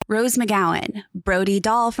Rose McGowan, Brody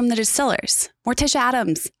Dahl from The Distillers, Morticia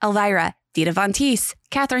Adams, Elvira, Dita Von Teese,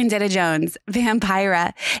 Catherine Zeta-Jones,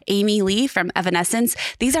 Vampira, Amy Lee from Evanescence.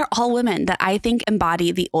 These are all women that I think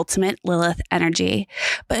embody the ultimate Lilith energy.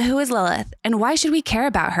 But who is Lilith and why should we care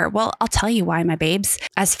about her? Well, I'll tell you why, my babes.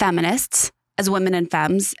 As feminists, as women and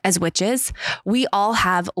femmes, as witches, we all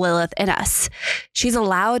have Lilith in us. She's a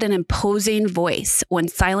loud and imposing voice when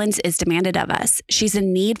silence is demanded of us. She's a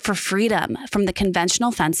need for freedom from the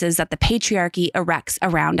conventional fences that the patriarchy erects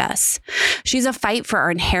around us. She's a fight for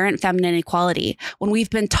our inherent feminine equality when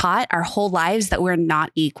we've been taught our whole lives that we're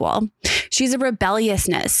not equal. She's a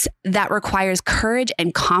rebelliousness that requires courage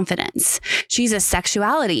and confidence. She's a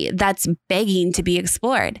sexuality that's begging to be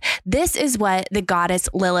explored. This is what the goddess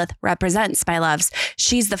Lilith represents, my loves.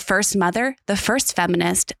 She's the first mother, the first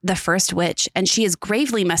feminist, the first witch, and she is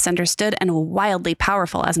gravely misunderstood and wildly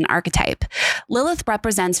powerful as an archetype. Lilith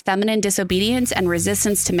represents feminine disobedience and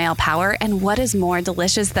resistance to male power, and what is more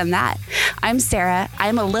delicious than that? I'm Sarah.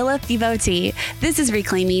 I'm a Lilith devotee. This is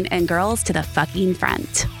Reclaiming, and girls to the fucking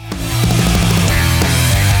front.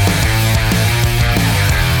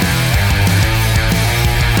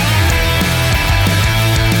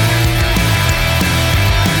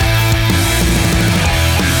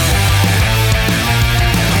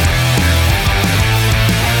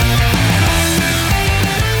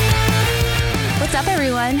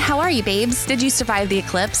 How are you, babes? Did you survive the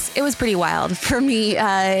eclipse? It was pretty wild for me.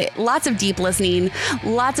 Lots of deep listening,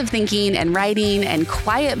 lots of thinking and writing and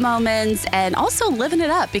quiet moments, and also living it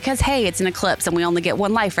up because, hey, it's an eclipse and we only get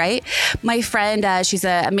one life, right? My friend, she's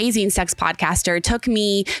an amazing sex podcaster, took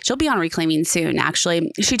me, she'll be on Reclaiming soon,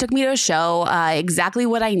 actually. She took me to a show, exactly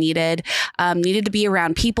what I needed. Needed to be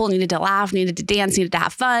around people, needed to laugh, needed to dance, needed to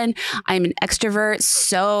have fun. I'm an extrovert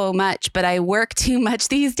so much, but I work too much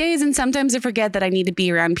these days, and sometimes I forget that I need to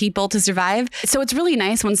be around people to survive. So it's really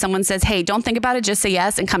nice when someone says, hey, don't think about it, just say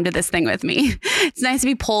yes and come to this thing with me. It's nice to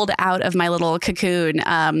be pulled out of my little cocoon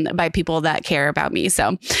by people that care about me.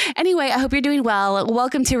 So anyway, I hope you're doing well.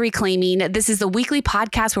 Welcome to Reclaiming. This is the weekly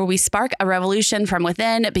podcast where we spark a revolution from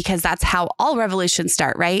within, because that's how all revolutions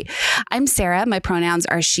start, right? I'm Sarah. My pronouns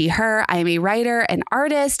are she, her. I am a writer, an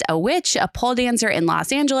artist, a witch, a pole dancer in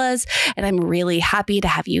Los Angeles, and I'm really happy to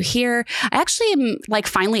have you here. I actually am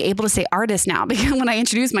finally able to say artist now because when I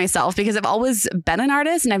introduce myself, because I've always been an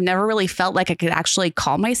artist and I've never really felt like I could actually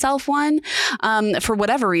call myself one for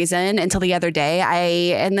whatever reason until the other day.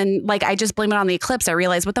 I just blame it on the eclipse. I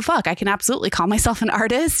realized, what the fuck? I can absolutely call myself an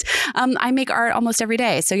artist. I make art almost every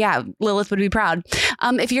day. So yeah, Lilith would be proud.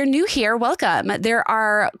 If you're new here, welcome. There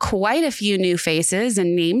are quite a few new faces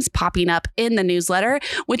and names popping up in the newsletter,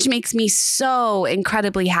 which makes me so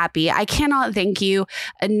incredibly happy. I cannot thank you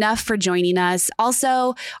enough for joining us.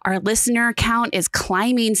 Also, our listener count is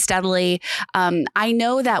climbing steadily. I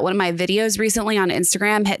know that one of my videos recently on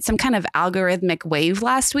Instagram hit some kind of algorithmic wave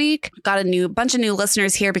last week. Got a bunch of new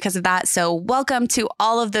listeners here because of that. So welcome to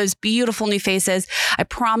all of those beautiful new faces. I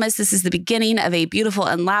promise this is the beginning of a beautiful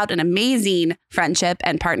and loud and amazing friendship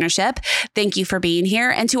and partnership. Thank you for being here.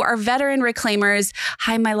 And to our veteran reclaimers,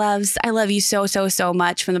 hi, my loves. I love you so, so, so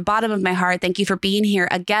much from the bottom of my heart. Thank you for being here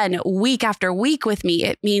again, week after week with me.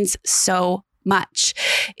 It means so much.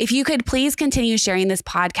 If you could please continue sharing this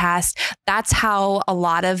podcast, that's how a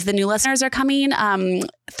lot of the new listeners are coming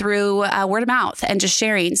through word of mouth and just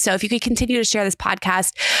sharing. So if you could continue to share this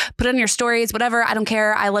podcast, put it on your stories, whatever, I don't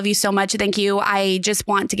care. I love you so much. Thank you. I just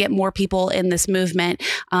want to get more people in this movement.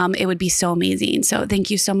 It would be so amazing. So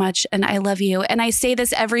thank you so much. And I love you. And I say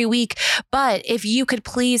this every week, but if you could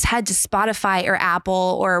please head to Spotify or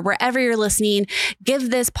Apple or wherever you're listening,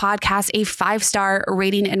 give this podcast a 5-star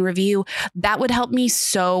rating and review. That would help me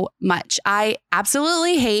so much. I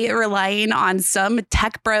absolutely hate relying on some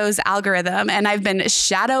tech bros algorithm, and I've been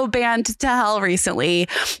shadow banned to hell recently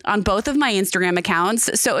on both of my Instagram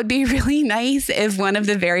accounts. So it would be really nice if one of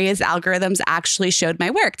the various algorithms actually showed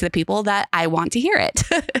my work to the people that I want to hear it.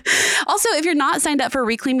 Also, if you're not signed up for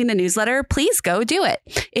Reclaiming the newsletter, please go do it.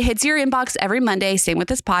 It hits your inbox every Monday. Same with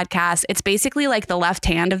this podcast. It's basically like the left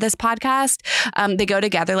hand of this podcast. They go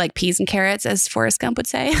together like peas and carrots, as Forrest Gump would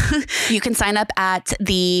say. You can sign up at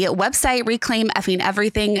the website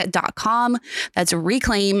reclaimeffing.everything.com. That's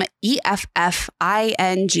reclaim,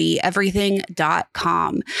 EFFING,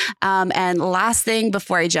 everything.com. And last thing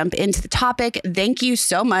before I jump into the topic, thank you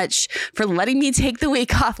so much for letting me take the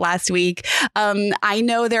week off last week. I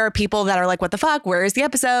know there are people that are like, what the fuck? Where's the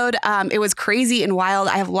episode? It was crazy and wild.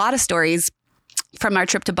 I have a lot of stories from our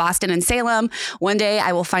trip to Boston and Salem. One day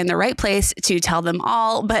I will find the right place to tell them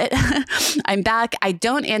all, but I'm back. I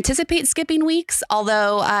don't anticipate skipping weeks,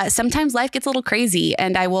 although sometimes life gets a little crazy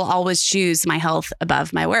and I will always choose my health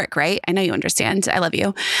above my work, right? I know you understand. I love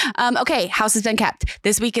you. Okay, house has been kept.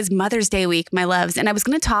 This week is Mother's Day week, my loves, and I was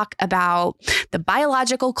going to talk about the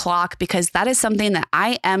biological clock because that is something that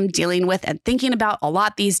I am dealing with and thinking about a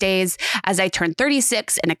lot these days as I turn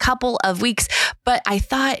 36 in a couple of weeks, but I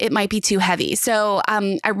thought it might be too heavy. So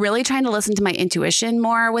I'm really trying to listen to my intuition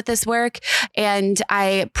more with this work. And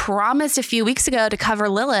I promised a few weeks ago to cover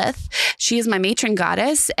Lilith. She is my matron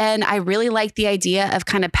goddess. And I really like the idea of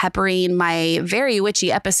kind of peppering my very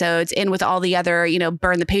witchy episodes in with all the other,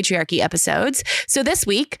 burn the patriarchy episodes. So this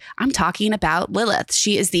week, I'm talking about Lilith.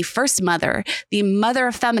 She is the first mother, the mother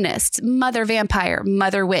of feminists, mother vampire,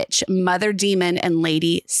 mother witch, mother demon, and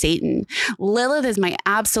lady Satan. Lilith is my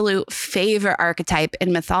absolute favorite archetype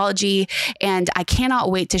in mythology. And I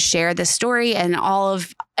cannot wait to share this story and all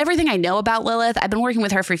of everything I know about Lilith. I've been working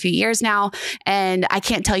with her for a few years now, and I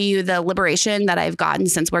can't tell you the liberation that I've gotten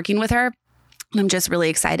since working with her. I'm just really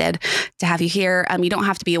excited to have you here. You don't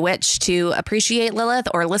have to be a witch to appreciate Lilith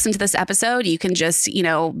or listen to this episode. You can just,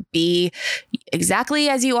 be exactly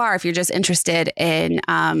as you are if you're just interested in,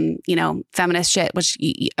 feminist shit, which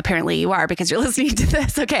apparently you are because you're listening to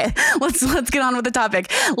this. Okay, let's get on with the topic.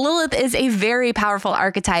 Lilith is a very powerful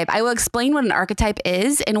archetype. I will explain what an archetype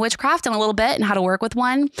is in witchcraft in a little bit and how to work with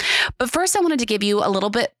one. But first, I wanted to give you a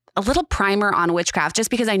little primer on witchcraft, just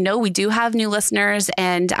because I know we do have new listeners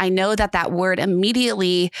and I know that word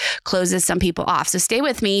immediately closes some people off. So stay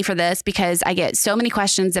with me for this because I get so many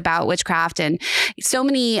questions about witchcraft and so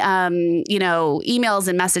many, emails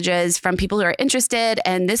and messages from people who are interested.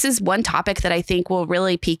 And this is one topic that I think will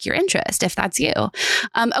really pique your interest if that's you.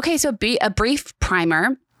 Okay, so a brief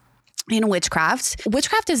primer. In witchcraft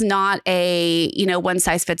is not a, one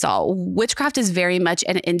size fits all. Witchcraft is very much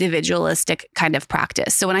an individualistic kind of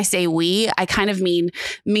practice. So when I say we, I kind of mean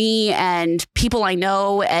me and people I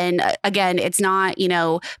know. And again, it's not,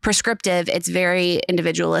 prescriptive. It's very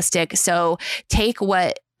individualistic. So take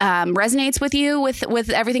what resonates with you with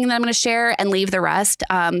everything that I'm going to share and leave the rest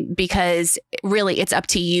because really it's up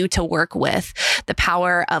to you to work with the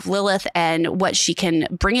power of Lilith and what she can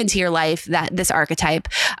bring into your life, this archetype.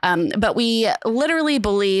 But we literally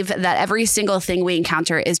believe that every single thing we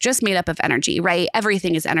encounter is just made up of energy, right?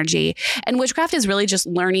 Everything is energy. And witchcraft is really just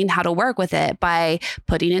learning how to work with it by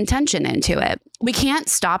putting intention into it. We can't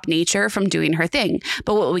stop nature from doing her thing,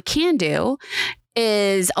 but what we can do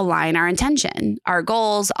is align our intention, our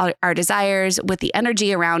goals, our desires with the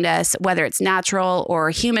energy around us, whether it's natural or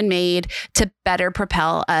human made, to better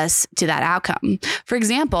propel us to that outcome. For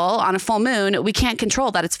example, on a full moon, we can't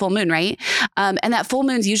control that it's full moon, right? And that full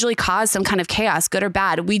moons usually cause some kind of chaos, good or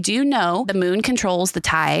bad. We do know the moon controls the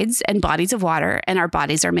tides and bodies of water, and our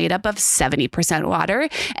bodies are made up of 70% water.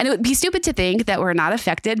 And it would be stupid to think that we're not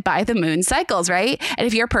affected by the moon cycles, right? And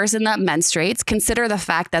if you're a person that menstruates, consider the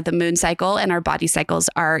fact that the moon cycle and our body cycles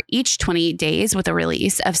are each 28 days with a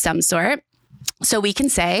release of some sort. So we can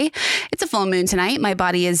say, it's a full moon tonight. My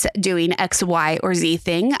body is doing X, Y, or Z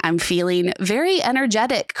thing. I'm feeling very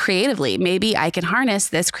energetic creatively. Maybe I can harness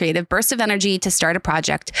this creative burst of energy to start a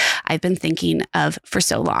project I've been thinking of for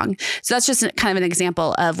so long. So that's just kind of an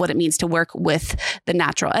example of what it means to work with the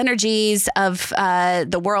natural energies of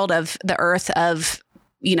the world, of the earth, of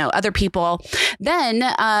other people. Then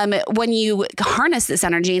when you harness this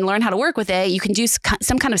energy and learn how to work with it, you can do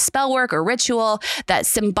some kind of spell work or ritual that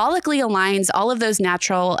symbolically aligns all of those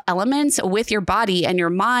natural elements with your body and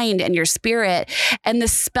your mind and your spirit. And the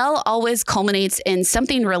spell always culminates in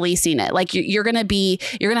something releasing it. Like you're going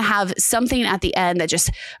to have something at the end that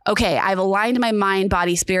just, okay, I've aligned my mind,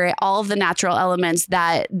 body, spirit, all of the natural elements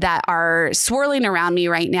that are swirling around me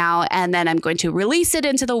right now. And then I'm going to release it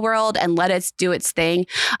into the world and let it do its thing.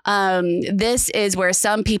 This is where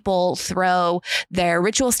some people throw their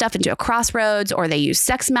ritual stuff into a crossroads, or they use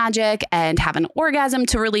sex magic and have an orgasm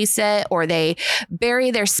to release it, or they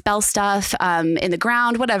bury their spell stuff in the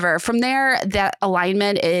ground, whatever. From there, that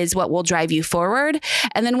alignment is what will drive you forward.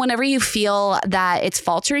 And then whenever you feel that it's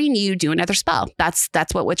faltering, you do another spell. That's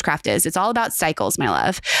what witchcraft is. It's all about cycles, my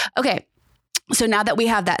love. Okay. So now that we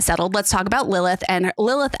have that settled, let's talk about Lilith, and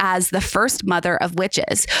Lilith as the first mother of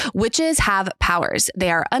witches. Witches have powers. They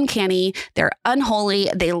are uncanny. They're unholy.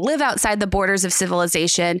 They live outside the borders of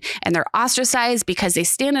civilization, and they're ostracized because they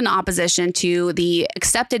stand in opposition to the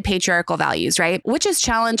accepted patriarchal values, right? Witches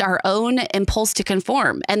challenge our own impulse to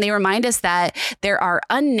conform, and they remind us that there are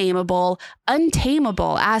unnameable,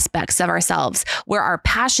 untamable aspects of ourselves where our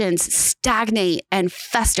passions stagnate and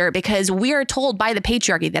fester because we are told by the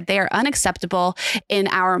patriarchy that they are unacceptable people in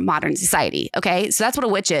our modern society. Okay. So that's what a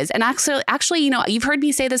witch is. And actually, you've heard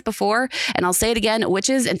me say this before, and I'll say it again.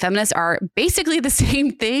 Witches and feminists are basically the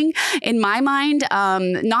same thing in my mind.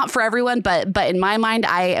 Not for everyone, but in my mind,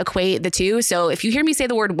 I equate the two. So if you hear me say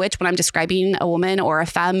the word witch when I'm describing a woman or a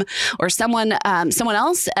femme or someone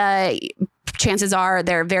else, chances are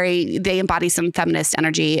they embody some feminist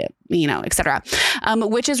energy, et cetera.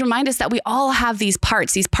 Witches remind us that we all have these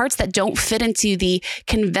parts that don't fit into the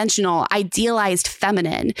conventional, idealized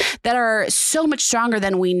feminine, that are so much stronger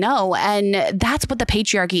than we know. And that's what the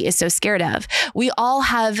patriarchy is so scared of. We all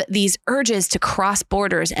have these urges to cross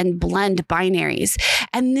borders and blend binaries.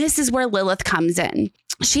 And this is where Lilith comes in.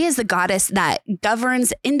 She is the goddess that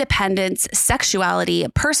governs independence, sexuality,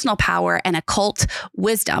 personal power, and occult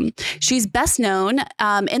wisdom. She's best known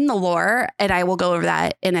in the lore, and I will go over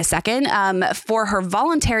that in a second, for her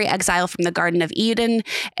voluntary exile from the Garden of Eden.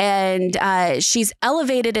 And she's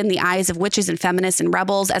elevated in the eyes of witches and feminists and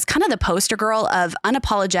rebels as kind of the poster girl of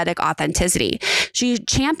unapologetic authenticity. She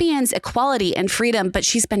champions equality and freedom, but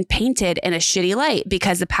she's been painted in a shitty light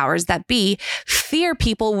because the powers that be fear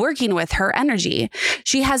people working with her energy.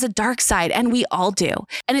 She has a dark side, and we all do.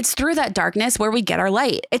 And it's through that darkness where we get our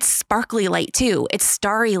light. It's sparkly light too. It's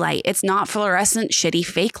starry light. It's not fluorescent, shitty,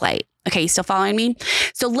 fake light. Okay, you still following me?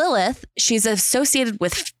 So Lilith, she's associated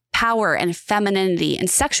with power and femininity and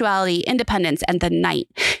sexuality, independence, and the night.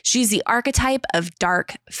 She's the archetype of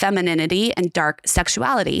dark femininity and dark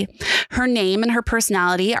sexuality. Her name and her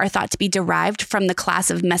personality are thought to be derived from the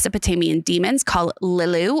class of Mesopotamian demons called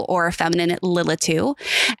Lilu, or feminine Lilitu.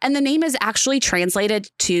 And the name is actually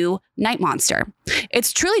translated to night monster.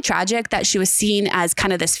 It's truly tragic that she was seen as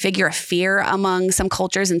kind of this figure of fear among some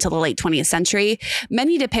cultures until the late 20th century.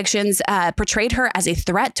 Many depictions portrayed her as a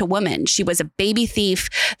threat to women. She was a baby thief,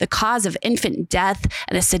 the cause of infant death,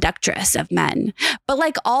 and a seductress of men. But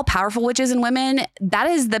like all powerful witches and women, that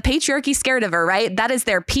is the patriarchy scared of her, right? That is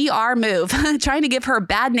their PR move, trying to give her a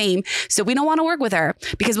bad name so we don't want to work with her.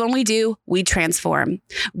 Because when we do, we transform.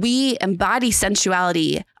 We embody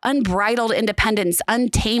sensuality, unbridled independence,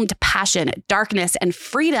 untamed passion, darkness, and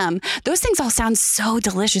freedom. Those things all sound so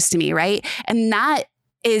delicious to me, right? And that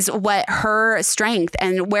is what her strength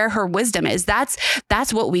and where her wisdom is. That's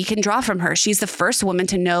what we can draw from her. She's the first woman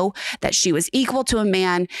to know that she was equal to a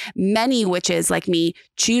man. Many witches like me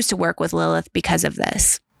choose to work with Lilith because of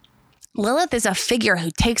this. Lilith is a figure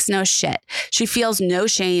who takes no shit. She feels no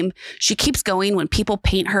shame. She keeps going when people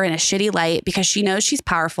paint her in a shitty light because she knows she's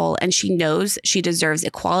powerful and she knows she deserves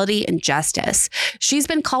equality and justice. She's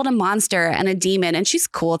been called a monster and a demon, and she's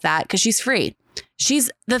cool with that because she's free.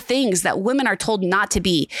 She's the things that women are told not to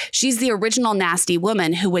be. She's the original nasty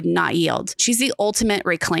woman who would not yield. She's the ultimate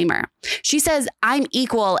reclaimer. She says, I'm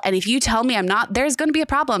equal, and if you tell me I'm not, there's going to be a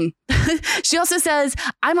problem. She also says,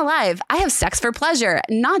 I'm alive. I have sex for pleasure,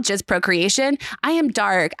 not just procreation. I am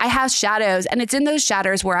dark. I have shadows, and it's in those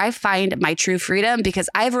shadows where I find my true freedom because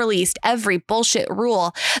I've released every bullshit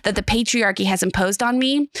rule that the patriarchy has imposed on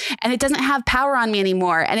me, and it doesn't have power on me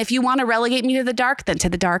anymore. And if you want to relegate me to the dark, then to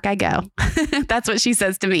the dark I go. That's what she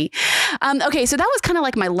says to me. Okay, so that was kind of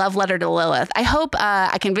like my love letter to Lilith. I hope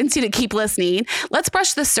I convinced you to keep listening. Let's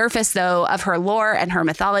brush the surface, though, of her lore and her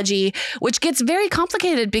mythology, which gets very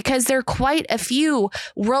complicated because there are quite a few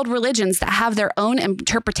world religions that have their own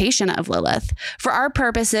interpretation of Lilith. For our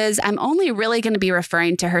purposes, I'm only really going to be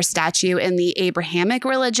referring to her statue in the Abrahamic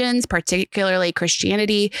religions, particularly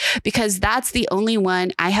Christianity, because that's the only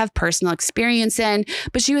one I have personal experience in.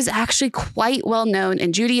 But she was actually quite well known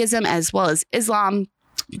in Judaism as well as Islam.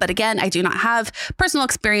 But again, I do not have personal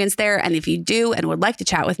experience there. And if you do and would like to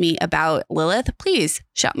chat with me about Lilith, please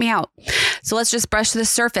shout me out. So let's just brush the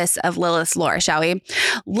surface of Lilith's lore, shall we?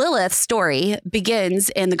 Lilith's story begins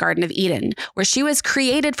in the Garden of Eden, where she was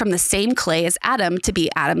created from the same clay as Adam to be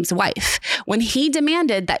Adam's wife. When he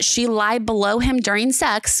demanded that she lie below him during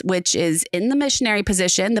sex, which is in the missionary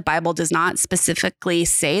position, the Bible does not specifically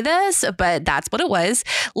say this, but that's what it was,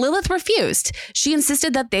 Lilith refused. She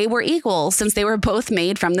insisted that they were equal since they were both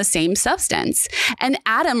made from the same substance. And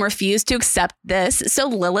Adam refused to accept this, so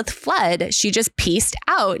Lilith fled. She just pieced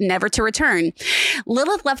out, never to return.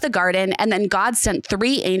 Lilith left the garden, and then God sent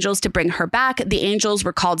 3 angels to bring her back. The angels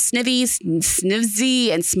were called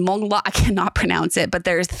Snivzy, and Smogla. I cannot pronounce it, but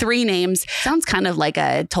there's 3 names. Sounds kind of like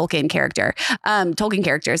a Tolkien character. Tolkien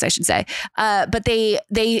characters, I should say. But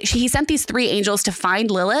he sent these 3 angels to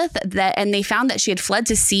find Lilith, and they found that she had fled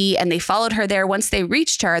to sea, and they followed her there. Once they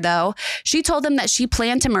reached her, though, she told them that she planned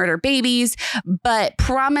planned to murder babies, but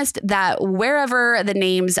promised that wherever the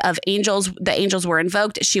names of the angels were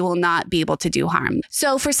invoked, she will not be able to do harm.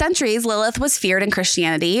 So for centuries, Lilith was feared in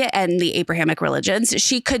Christianity and the Abrahamic religions.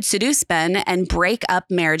 She could seduce men and break up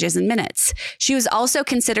marriages in minutes. She was also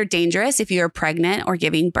considered dangerous if you were pregnant or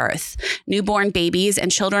giving birth. Newborn babies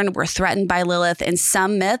and children were threatened by Lilith. In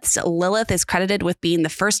some myths, Lilith is credited with being the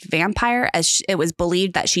first vampire, as it was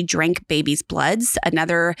believed that she drank babies' bloods,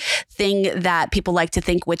 another thing that people like to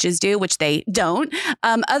think witches do, which they don't.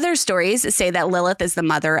 Other stories say that Lilith is the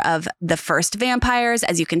mother of the first vampires.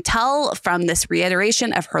 As you can tell from this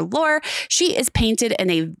reiteration of her lore, she is painted in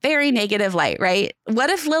a very negative light, right? What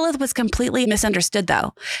if Lilith was completely misunderstood,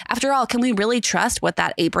 though? After all, can we really trust what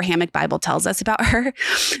that Abrahamic Bible tells us about her?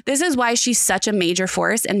 This is why she's such a major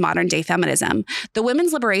force in modern day feminism. The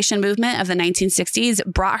women's liberation movement of the 1960s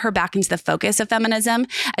brought her back into the focus of feminism,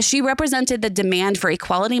 as she represented the demand for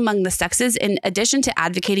equality among the sexes in addition to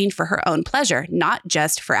advocating for her own pleasure, not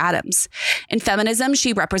just for Adam's. In feminism,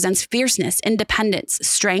 she represents fierceness, independence,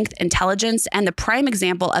 strength, intelligence, and the prime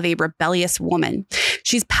example of a rebellious woman.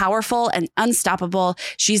 She's powerful and unstoppable.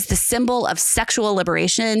 She's the symbol of sexual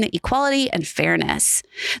liberation, equality, and fairness.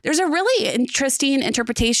 There's a really interesting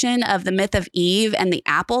interpretation of the myth of Eve and the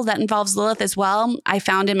apple that involves Lilith as well. I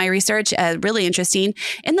found in my research really interesting.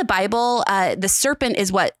 In the Bible, the serpent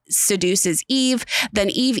is what seduces Eve. Then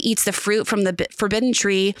Eve eats the fruit from the forbidden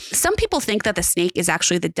tree. Some people think that the snake is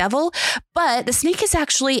actually the devil, but the snake is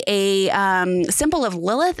actually a symbol of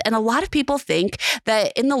Lilith. And a lot of people think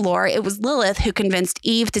that in the lore, it was Lilith who convinced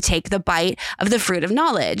Eve to take the bite of the fruit of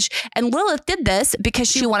knowledge. And Lilith did this because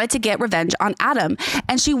she wanted to get revenge on Adam.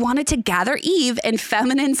 And she wanted to gather Eve in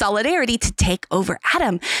feminine solidarity to take over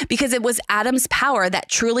Adam, because it was Adam's power that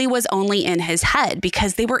truly was only in his head,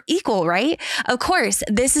 because they were equal, right? Of course,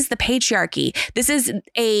 this is the patriarchy. This is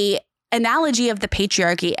a analogy of the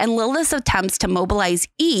patriarchy, and Lilith's attempts to mobilize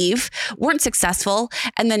Eve weren't successful,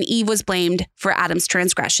 and then Eve was blamed for Adam's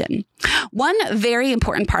transgression. One very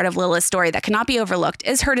important part of Lilith's story that cannot be overlooked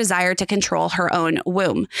is her desire to control her own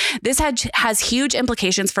womb. This has huge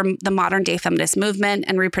implications for the modern day feminist movement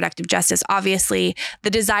and reproductive justice. Obviously, the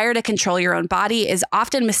desire to control your own body is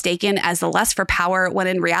often mistaken as the lust for power, when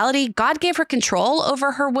in reality, God gave her control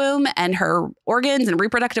over her womb and her organs and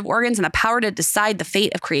reproductive organs and the power to decide the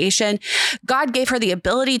fate of creation. God gave her the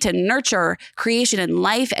ability to nurture creation and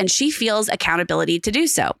life, and she feels accountability to do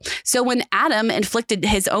so. So when Adam inflicted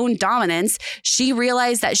his own dominance, she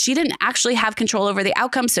realized that she didn't actually have control over the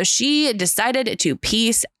outcome, so she decided to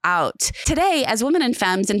peace out. Today, as women and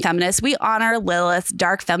femmes and feminists, we honor Lilith's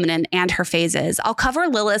dark feminine and her phases. I'll cover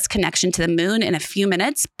Lilith's connection to the moon in a few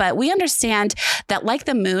minutes, but we understand that, like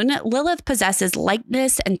the moon, Lilith possesses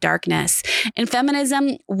lightness and darkness. In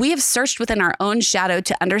feminism, we have searched within our own shadow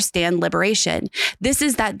to understand liberation. This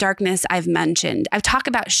is that darkness I've mentioned. I've talked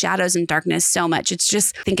about shadows and darkness so much. It's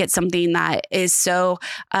just, I think it's something that is so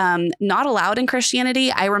not allowed in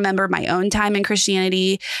Christianity. I remember my own time in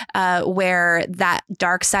Christianity where that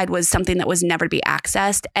dark side was something that was never to be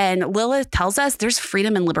accessed. And Lilith tells us there's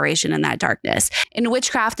freedom and liberation in that darkness. In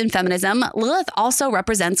witchcraft and feminism, Lilith also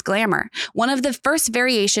represents glamour, one of the first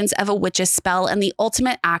variations of a witch's spell and the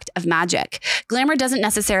ultimate act of magic. Glamour doesn't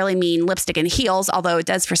necessarily mean lipstick and heels, although it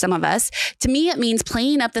does for some of us. To me, it means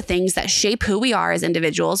playing up the things that shape who we are as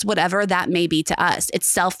individuals, whatever that may be to us. It's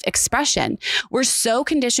self-expression. We're so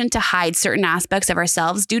conditioned to hide certain aspects of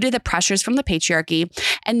ourselves due to the pressures from the patriarchy,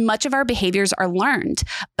 and much of our behaviors are learned.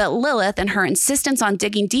 But Lilith and her insistence on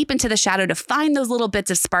digging deep into the shadow to find those little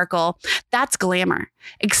bits of sparkle, that's glamour.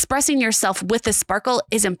 Expressing yourself with the sparkle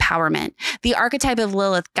is empowerment. The archetype of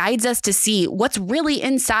Lilith guides us to see what's really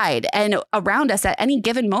inside and around us at any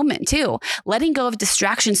given moment too, letting go of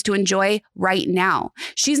distractions to enjoy right now.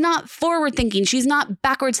 She's not forward thinking. She's not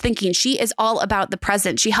backwards thinking. She is all about the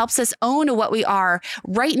present. She helps us own what we are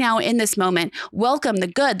right now in this moment. Welcome the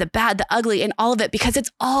good, the bad, the ugly, and all of it, because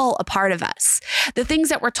it's all a part of us. The things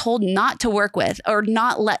that we're told not to work with or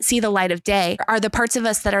not let see the light of day are the parts of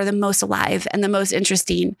us that are the most alive and the most interesting.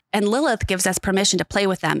 And Lilith gives us permission to play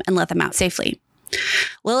with them and let them out safely.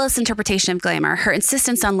 Lilith's interpretation of glamour, her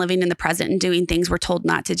insistence on living in the present and doing things we're told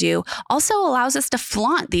not to do, also allows us to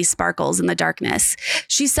flaunt these sparkles in the darkness.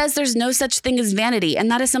 She says there's no such thing as vanity,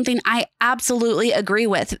 and that is something I absolutely agree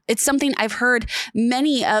with. It's something I've heard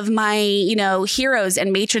many of my, heroes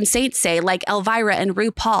and matron saints say, like Elvira and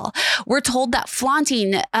RuPaul. We're told that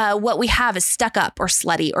flaunting what we have is stuck up or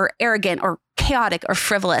slutty or arrogant or chaotic or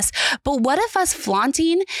frivolous. But what if us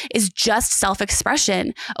flaunting is just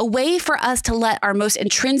self-expression, a way for us to let our most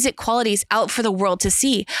intrinsic qualities out for the world to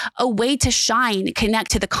see, a way to shine,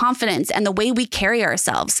 connect to the confidence and the way we carry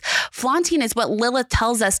ourselves. Flaunting is what Lilith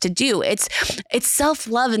tells us to do. It's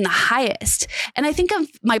self-love in the highest. And I think of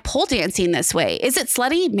my pole dancing this way. Is it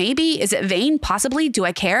slutty? Maybe. Is it vain? Possibly. Do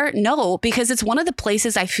I care? No, because it's one of the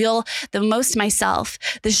places I feel the most myself,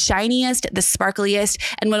 the shiniest, the sparkliest.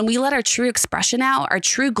 And when we let our true expression out, our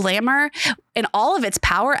true glamour in all of its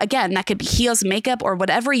power, again, that could be heels, makeup, or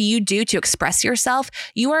whatever you do to express yourself,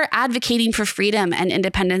 you are advocating for freedom and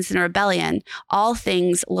independence and rebellion, all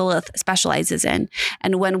things Lilith specializes in.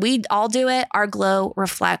 And when we all do it, our glow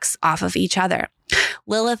reflects off of each other.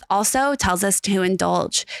 Lilith also tells us to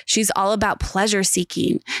indulge. She's all about pleasure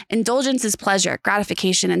seeking. Indulgence is pleasure,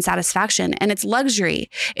 gratification, and satisfaction, and it's luxury.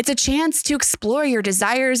 It's a chance to explore your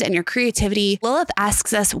desires and your creativity. Lilith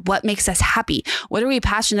asks us what makes us happy. What are we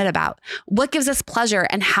passionate about? What gives us pleasure,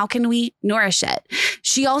 and how can we nourish it?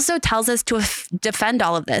 She also tells us to defend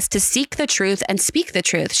all of this, to seek the truth and speak the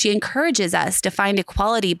truth. She encourages us to find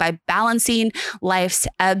equality by balancing life's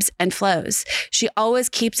ebbs and flows. She always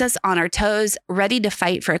keeps us on our toes, ready to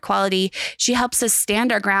fight for equality. She helps us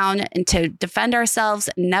stand our ground and to defend ourselves,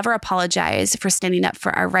 never apologize for standing up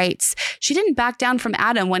for our rights. She didn't back down from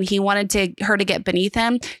Adam when he wanted her to get beneath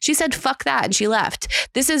him. She said, fuck that, and she left.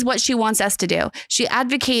 This is what she wants us to do. She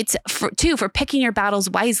advocates for picking your battles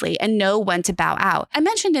wisely and know when to bow out. I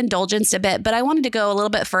mentioned indulgence a bit, but I wanted to go a little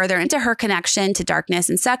bit further into her connection to darkness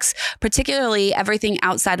and sex, particularly everything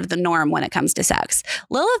outside of the norm when it comes to sex.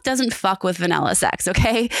 Lilith doesn't fuck with vanilla sex,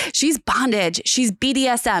 okay? She's bondage. She's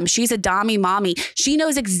BDSM. She's a dommy mommy. She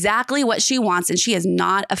knows exactly what she wants and she is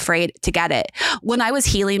not afraid to get it. When I was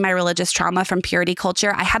healing my religious trauma from purity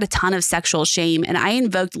culture, I had a ton of sexual shame, and I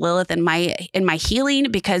invoked Lilith in my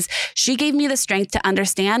healing because she gave me the strength to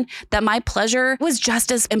understand that my pleasure was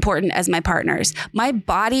just as important as my partner's. My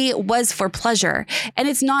body was for pleasure,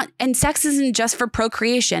 and sex isn't just for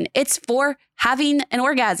procreation. It's for having an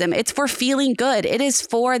orgasm. It's for feeling good. It is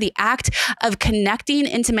for the act of connecting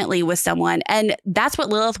intimately with someone. And that's what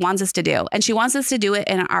Lilith wants us to do. And she wants us to do it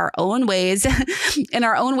in our own ways,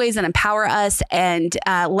 that empower us and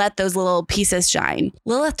let those little pieces shine.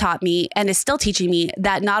 Lilith taught me, and is still teaching me,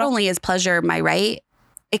 that not only is pleasure my right,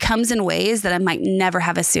 it comes in ways that I might never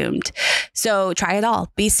have assumed. So try it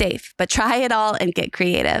all, be safe, but try it all and get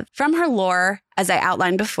creative. From her lore, as I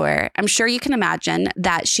outlined before, I'm sure you can imagine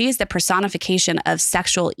that she is the personification of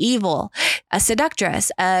sexual evil, a seductress,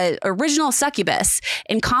 an original succubus.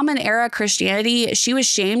 In common era Christianity, she was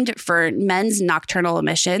shamed for men's nocturnal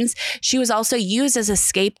emissions. She was also used as a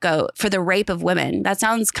scapegoat for the rape of women. That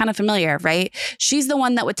sounds kind of familiar, right? She's the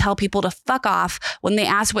one that would tell people to fuck off when they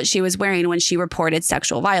asked what she was wearing when she reported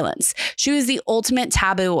sexual violence. She was the ultimate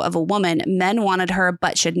taboo of a woman. Men wanted her,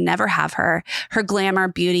 but should never have her. Her glamour,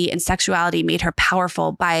 beauty, and sexuality made her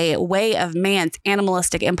powerful by way of man's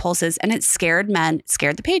animalistic impulses, and it scared men, it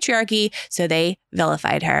scared the patriarchy, so they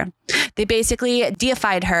vilified her. They basically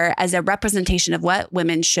deified her as a representation of what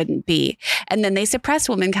women shouldn't be. And then they suppressed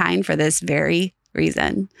womankind for this very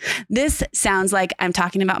reason. This sounds like I'm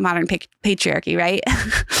talking about modern patriarchy, right?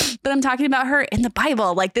 But I'm talking about her in the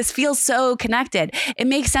Bible. Like, this feels so connected. It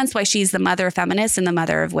makes sense why she's the mother of feminists and the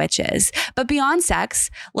mother of witches. But beyond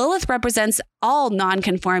sex, Lilith represents all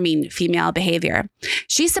non-conforming female behavior.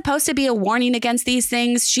 She's supposed to be a warning against these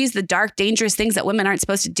things. She's the dark, dangerous things that women aren't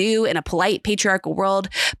supposed to do in a polite patriarchal world.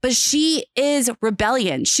 But she is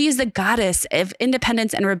rebellion. She is the goddess of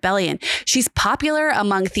independence and rebellion. She's popular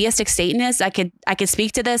among theistic Satanists. I could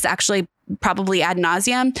speak to this actually probably ad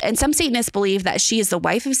nauseum. And some Satanists believe that she is the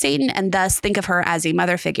wife of Satan and thus think of her as a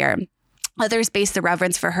mother figure. Others base the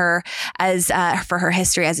reverence for her as for her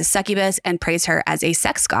history as a succubus and praise her as a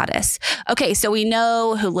sex goddess. Okay, so we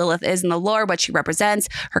know who Lilith is in the lore, what she represents,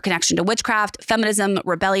 her connection to witchcraft, feminism,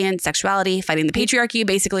 rebellion, sexuality, fighting the patriarchy,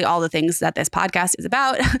 basically all the things that this podcast is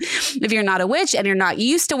about. If you're not a witch and you're not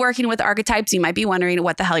used to working with archetypes, you might be wondering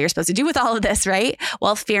what the hell you're supposed to do with all of this, right?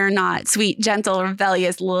 Well, fear not, sweet, gentle,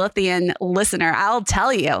 rebellious Lilithian listener. I'll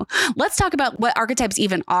tell you. Let's talk about what archetypes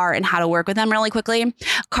even are and how to work with them really quickly.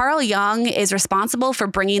 Carl Jung is responsible for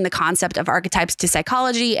bringing the concept of archetypes to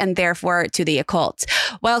psychology and therefore to the occult.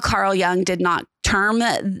 While Carl Jung did not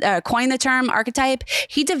coined the term archetype,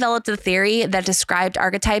 he developed a theory that described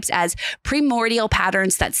archetypes as primordial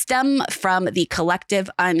patterns that stem from the collective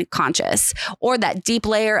unconscious, or that deep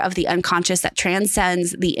layer of the unconscious that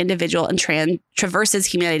transcends the individual and traverses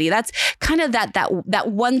humanity. That's kind of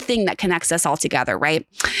that one thing that connects us all together, right?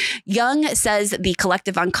 Jung says the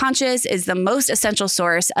collective unconscious is the most essential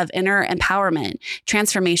source of inner empowerment,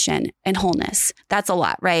 transformation, and wholeness. That's a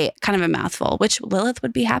lot, right? Kind of a mouthful, which Lilith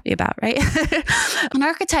would be happy about, right? An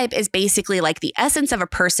archetype is basically like the essence of a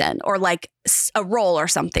person, or like a role or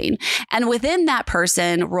something. And within that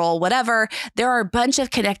person, role, whatever, there are a bunch of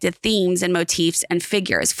connected themes and motifs and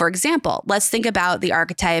figures. For example, let's think about the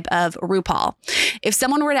archetype of RuPaul. If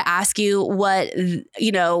someone were to ask you what,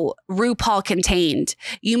 RuPaul contained,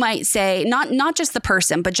 you might say, not just the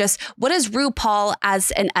person, but just what does RuPaul as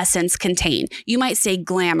an essence contain? You might say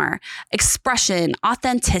glamour, expression,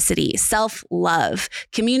 authenticity, self-love,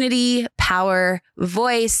 community, power,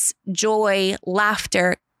 voice, joy,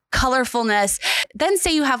 laughter, colorfulness. Then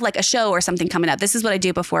say you have like a show or something coming up. This is what I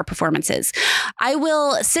do before performances. I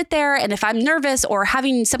will sit there, and if I'm nervous or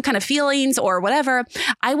having some kind of feelings or whatever,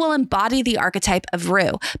 I will embody the archetype of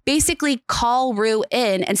Ru. Basically call Ru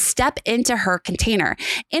in and step into her container.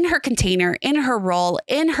 In her container, in her role,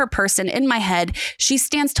 in her person, in my head, she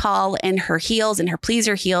stands tall in her heels, in her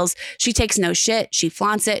pleaser heels. She takes no shit. She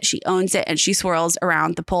flaunts it. She owns it. And she swirls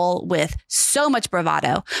around the pole with so much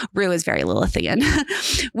bravado. Ru is very Lilithian.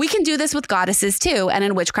 We can do this with goddesses too, and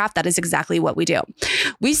in witchcraft, that is exactly what we do.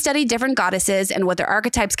 We study different goddesses and what their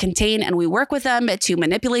archetypes contain, and we work with them to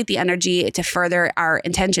manipulate the energy to further our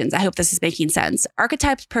intentions. I hope this is making sense.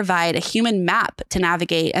 Archetypes provide a human map to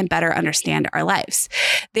navigate and better understand our lives.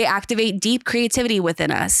 They activate deep creativity within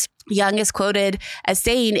us. Jung is quoted as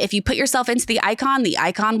saying, if you put yourself into the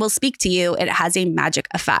icon will speak to you. It has a magic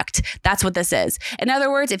effect. That's what this is. In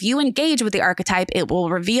other words, if you engage with the archetype, it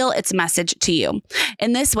will reveal its message to you.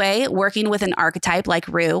 In this way, working with an archetype like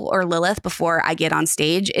Ru or Lilith before I get on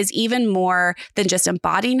stage is even more than just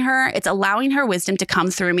embodying her. It's allowing her wisdom to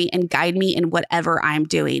come through me and guide me in whatever I'm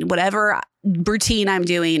doing, whatever routine I'm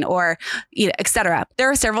doing, or etc. There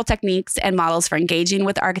are several techniques and models for engaging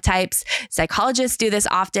with archetypes. Psychologists do this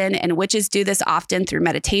often, and witches do this often through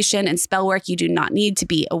meditation and spell work. You do not need to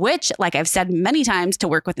be a witch, like I've said many times, to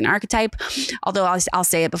work with an archetype. Although I'll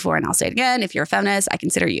say it before and I'll say it again. If you're a feminist, I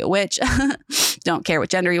consider you a witch. Don't care what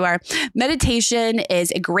gender you are. Meditation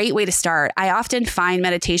is a great way to start. I often find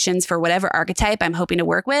meditations for whatever archetype I'm hoping to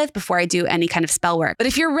work with before I do any kind of spell work. But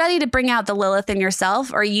if you're ready to bring out the Lilith in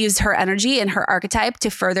yourself or use her energy and her archetype to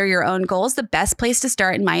further your own goals, the best place to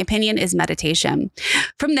start, in my opinion, is meditation.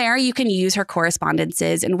 From there, you can use her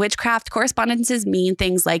correspondences. In witchcraft, correspondences mean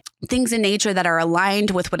things like things in nature that are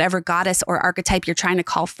aligned with whatever goddess or archetype you're trying to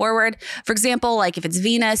call forward. For example, like if it's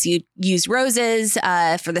Venus, you use roses.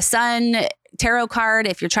 For the sun, tarot card.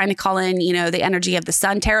 If you're trying to call in, the energy of the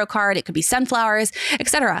sun tarot card, it could be sunflowers,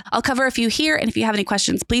 etc. I'll cover a few here. And if you have any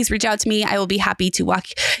questions, please reach out to me. I will be happy to walk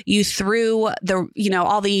you through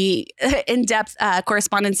all the in-depth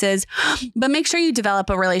correspondences, but make sure you develop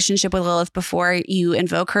a relationship with Lilith before you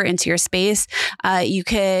invoke her into your space. You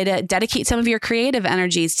could dedicate some of your creative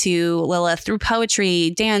energies to Lilith through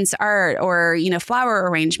poetry, dance, art, or, flower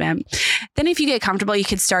arrangement. Then if you get comfortable, you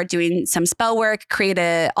could start doing some spell work, create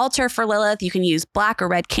an altar for Lilith. You can use black or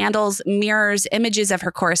red candles, mirrors, images of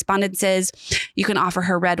her correspondences. You can offer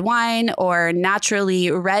her red wine or naturally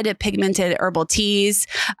red pigmented herbal teas.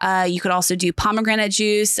 You could also do pomegranate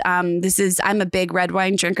juice. I'm a big red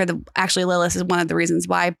wine drinker. Actually, Lilith is one of the reasons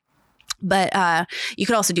why. But you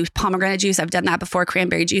could also do pomegranate juice. I've done that before.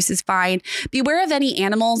 Cranberry juice is fine. Beware of any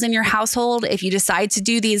animals in your household. If you decide to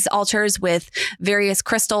do these altars with various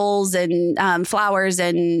crystals and flowers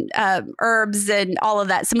and herbs and all of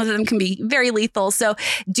that, some of them can be very lethal. So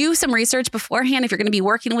do some research beforehand. If you're going to be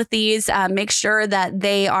working with these, make sure that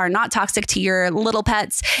they are not toxic to your little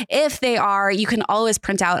pets. If they are, you can always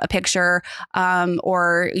print out a picture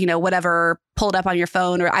or, whatever, pull it up on your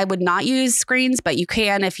phone. Or I would not use screens, but you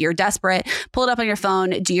can, if you're desperate, pull it up on your phone,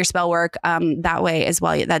 do your spell work that way as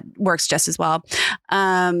well. That works just as well.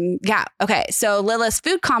 Okay. So Lilith's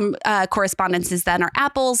food correspondences then are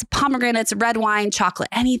apples, pomegranates, red wine, chocolate,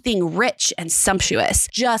 anything rich and sumptuous,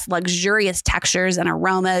 just luxurious textures and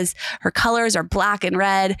aromas. Her colors are black and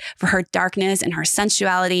red for her darkness and her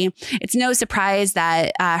sensuality. It's no surprise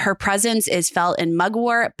that her presence is felt in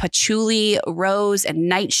mugwort, patchouli, rose, and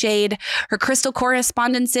nightshade. Her crystal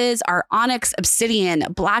correspondences are onyx, obsidian,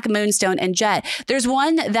 black moonstone, and jet. There's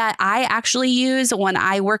one that I actually use when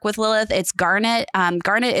I work with Lilith. It's garnet.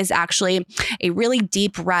 Garnet is actually a really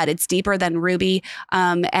deep red. It's deeper than ruby.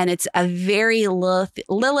 And it's a very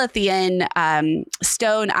Lilithian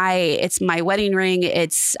stone. It's my wedding ring.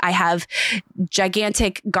 I have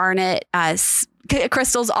gigantic garnet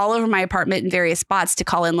crystals all over my apartment in various spots to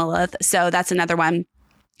call in Lilith. So that's another one.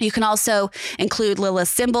 You can also include Lilith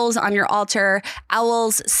symbols on your altar: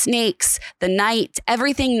 owls, snakes, the night,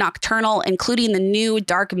 everything nocturnal, including the new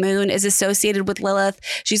dark moon, is associated with Lilith.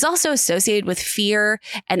 She's also associated with fear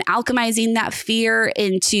and alchemizing that fear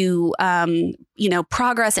into,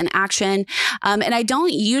 progress and action. And I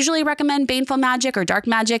don't usually recommend baneful magic or dark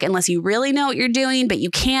magic unless you really know what you're doing, but you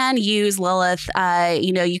can use Lilith.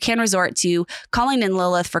 You can resort to calling in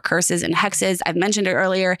Lilith for curses and hexes. I've mentioned it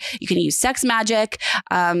earlier. You can use sex magic.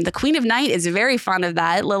 The Queen of Night is very fond of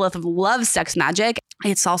that. Lilith loves sex magic.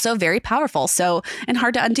 It's also very powerful, and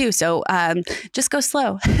hard to undo. So just go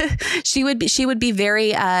slow. She would be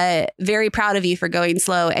very, very proud of you for going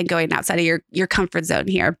slow and going outside of your comfort zone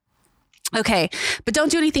here. Okay, but don't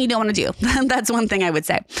do anything you don't want to do. That's one thing I would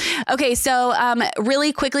say. Okay, so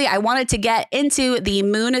really quickly, I wanted to get into the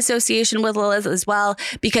moon association with Lilith as well,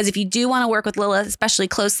 because if you do want to work with Lilith, especially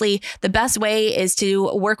closely, the best way is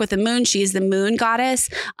to work with the moon. She is the moon goddess,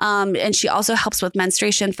 and she also helps with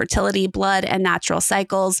menstruation, fertility, blood, and natural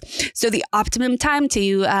cycles. So the optimum time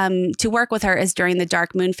to work with her is during the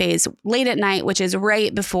dark moon phase, late at night, which is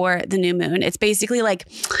right before the new moon. It's basically like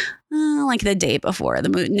the day before the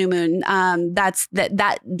new moon.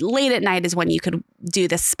 That late at night is when you could do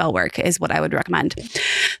this spell work, is what I would recommend.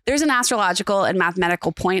 There's an astrological and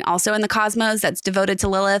mathematical point also in the cosmos that's devoted to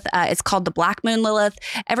Lilith. It's called the Black Moon Lilith.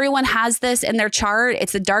 Everyone has this in their chart.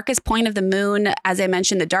 It's the darkest point of the moon. As I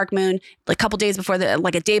mentioned, the dark moon, a day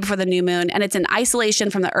before the new moon, and it's in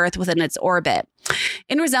isolation from the Earth within its orbit.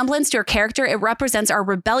 In resemblance to her character, it represents our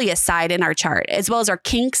rebellious side in our chart, as well as our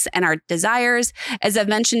kinks and our desires. As I've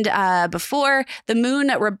mentioned before, the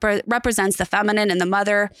moon represents the feminine and the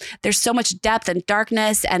mother. There's so much depth and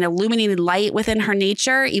darkness and illuminated light within her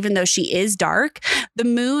nature, even though she is dark. The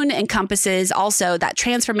moon encompasses also that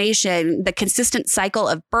transformation, the consistent cycle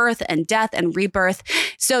of birth and death and rebirth.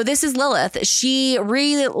 So this is Lilith. She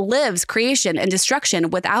relives creation and destruction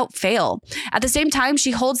without fail. At the same time,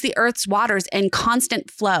 she holds the earth's waters in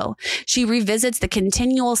constant flow. She revisits the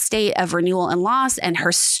continual state of renewal and loss, and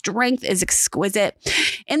her strength is exquisite.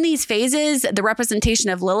 In these phases, the representation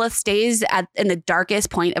of Lilith stays in the darkest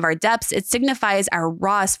point of our depths. It signifies our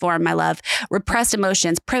rawest form, my love, repressed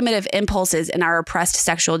emotions, primitive impulses, and our repressed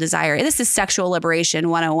sexual desire. This is sexual liberation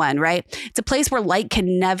 101, right? It's a place where light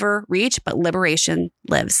can never reach, but liberation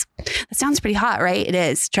lives. That sounds pretty hot, right? It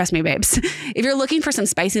is. Trust me, babes. If you're looking for some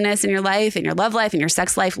spiciness in your life, in your love life, in your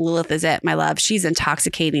sex life, Lilith is it, my love. She's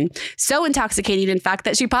intoxicating. So intoxicating, in fact,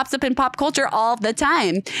 that she pops up in pop culture all the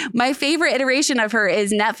time. My favorite iteration of her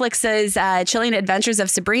is Netflix's Chilling Adventures of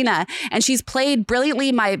Sabrina, and she's played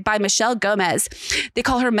brilliantly by Michelle Gomez. They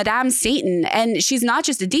call her Madame Satan, and she's not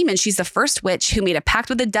just a demon. She's the first witch who made a pact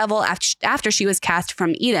with the devil after she was cast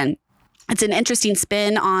from Eden. It's an interesting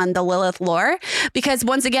spin on the Lilith lore because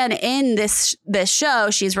once again, in this show,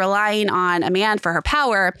 she's relying on a man for her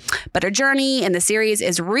power, but her journey in the series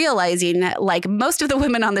is realizing, like most of the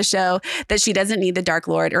women on the show, that she doesn't need the Dark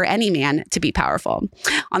Lord or any man to be powerful.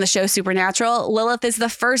 On the show Supernatural, Lilith is the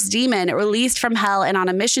first demon released from hell and on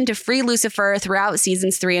a mission to free Lucifer throughout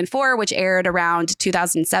seasons 3 and 4, which aired around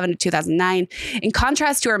 2007 to 2009. In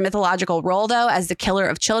contrast to her mythological role, though, as the killer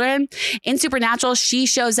of children, in Supernatural, she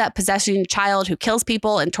shows up possessing child who kills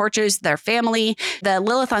people and tortures their family. The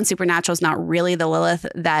Lilith on Supernatural is not really the Lilith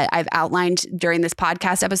that I've outlined during this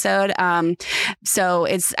podcast episode. So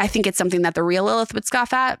I think it's something that the real Lilith would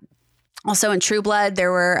scoff at. Also in True Blood,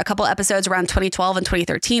 there were a couple episodes around 2012 and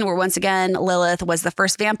 2013 where once again, Lilith was the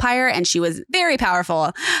first vampire and she was very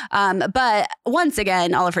powerful. But once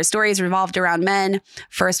again, all of her stories revolved around men.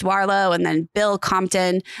 First Warlow and then Bill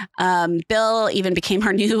Compton. Bill even became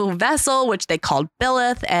her new vessel, which they called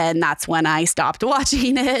Billith. And that's when I stopped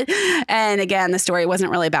watching it. And again, the story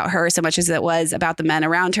wasn't really about her so much as it was about the men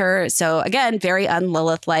around her. So again, very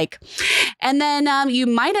un-Lilith-like. And then you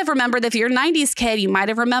might have remembered, if you're a 90s kid, you might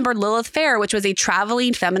have remembered Lilith Fair, which was a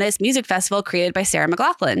traveling feminist music festival created by Sarah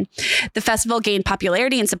McLachlan. The festival gained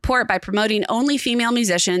popularity and support by promoting only female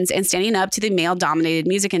musicians and standing up to the male-dominated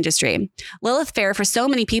music industry. Lilith Fair, for so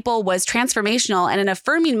many people, was transformational and an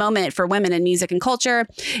affirming moment for women in music and culture.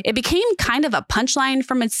 It became kind of a punchline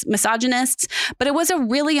for misogynists, but it was a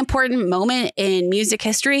really important moment in music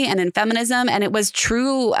history and in feminism, and it was a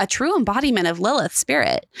true embodiment of Lilith's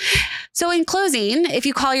spirit. So in closing, if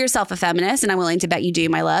you call yourself a feminist, and I'm willing to bet you do,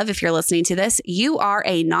 my love, if you're listening to this, you are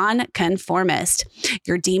a nonconformist.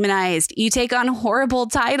 You're demonized. You take on horrible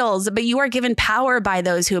titles, but you are given power by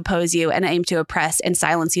those who oppose you and aim to oppress and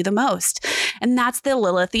silence you the most. And that's the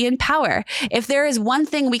Lilithian power. If there is one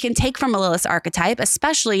thing we can take from a Lilith archetype,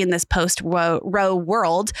 especially in this post-Roe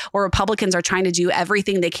world, where Republicans are trying to do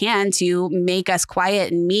everything they can to make us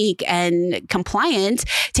quiet and meek and compliant,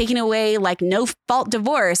 taking away like no-fault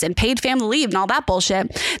divorce and paid family leave and all that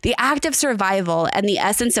bullshit, the act of survival and the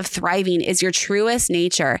essence of thriving is your truest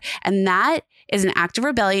nature. And that is an act of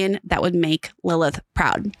rebellion that would make Lilith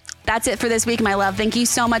proud. That's it for this week, my love. Thank you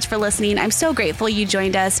so much for listening. I'm so grateful you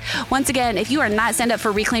joined us. Once again, if you are not signed up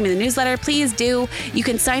for Reclaiming the newsletter, please do. You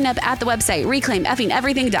can sign up at the website,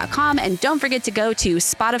 reclaimeffingeverything.com. And don't forget to go to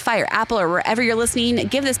Spotify or Apple or wherever you're listening.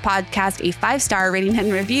 Give this podcast a 5-star rating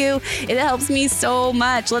and review. It helps me so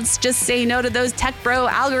much. Let's just say no to those tech bro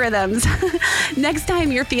algorithms. Next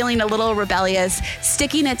time you're feeling a little rebellious,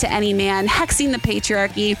 sticking it to any man, hexing the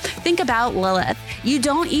patriarchy, think about Lilith. You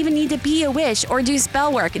don't even need to be a witch or do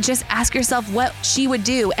spell work. Just ask yourself what she would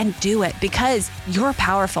do and do it, because you're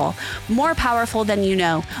powerful, more powerful than you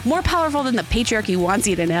know, more powerful than the patriarchy wants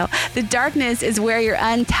you to know. The darkness is where your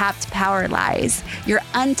untapped power lies, your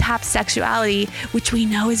untapped sexuality, which we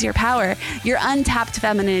know is your power, your untapped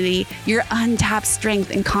femininity, your untapped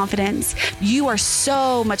strength and confidence. You are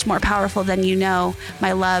so much more powerful than you know,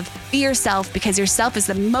 my love. Be yourself, because yourself is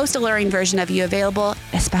the most alluring version of you available,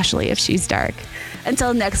 especially if she's dark.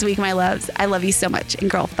 Until next week, my loves, I love you so much, and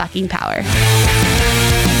girl fucking power.